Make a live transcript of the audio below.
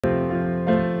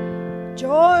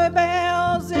Joy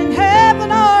bells in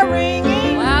heaven are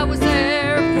ringing. Flowers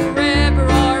there forever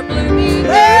are blooming.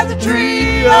 There the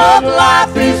tree of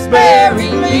life is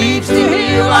bearing leaves to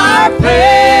heal our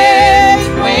pain.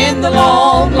 When the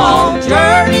long, long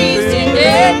journey's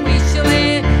ended, we shall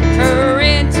enter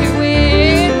into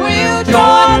it. We'll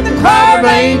Join the choir of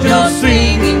angels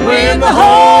singing when the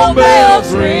home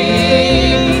bells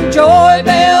ring. Joy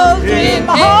bells in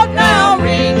my heart now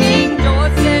ringing.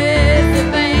 Voices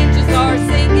of angels are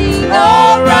singing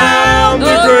All around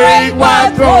the great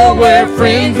white throne where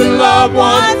friends and loved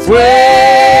ones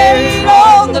wait.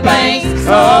 On the banks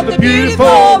of the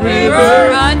beautiful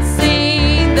river,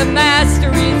 unseen, the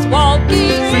Master is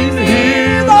walking. seems to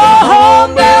hear the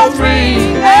home bells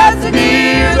ring as they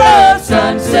near the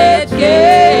sunset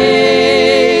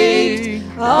gate.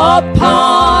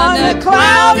 Upon a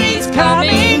cloud he's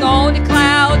coming, on a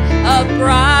cloud of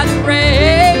bright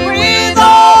array. with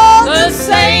all the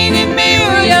saints in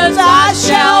millions I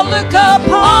shall look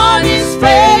upon his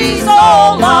face.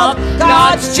 All of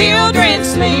God's children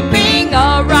sleeping,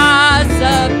 Arise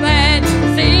up and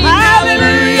sing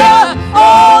hallelujah,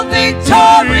 all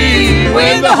victory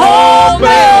when the whole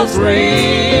bells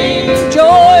ring.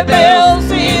 Joy bells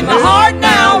in my heart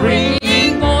now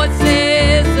ringing.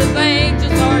 Voices of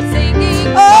angels are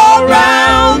singing All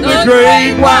round the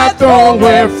great white throne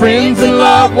where friends and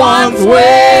loved ones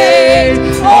wait.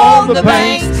 On the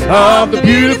banks of the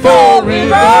beautiful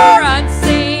river,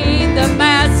 unseen, the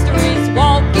Master is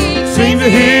walking. seem to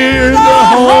hear the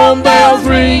home bells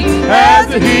ring as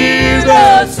they hear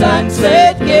the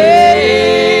sunset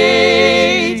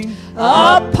gate.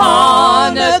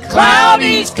 Upon a cloud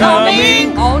he's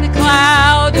coming, On a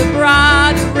cloud of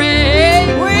bright array.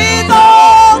 with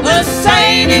all the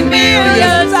saints in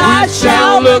millions I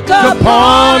shall look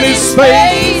upon his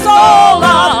face. All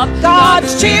of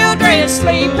God's children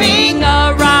sleeping,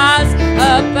 Arise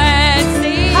up and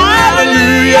sing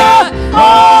hallelujah,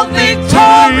 all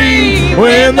victory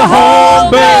when the whole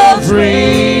bells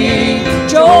ring.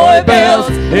 Joy bells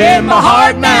in my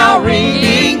heart now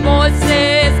ringing.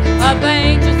 Voices of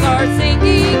angels are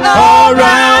singing All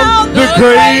round the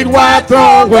great white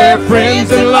throne where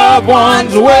friends and loved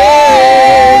ones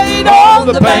wait. On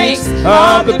the banks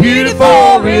of the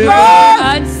beautiful river,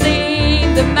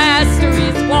 unseen, the Master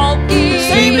is walking.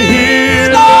 seem to hear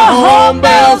the home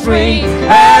bells ring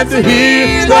as they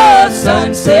hear the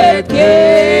sunset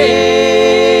gate.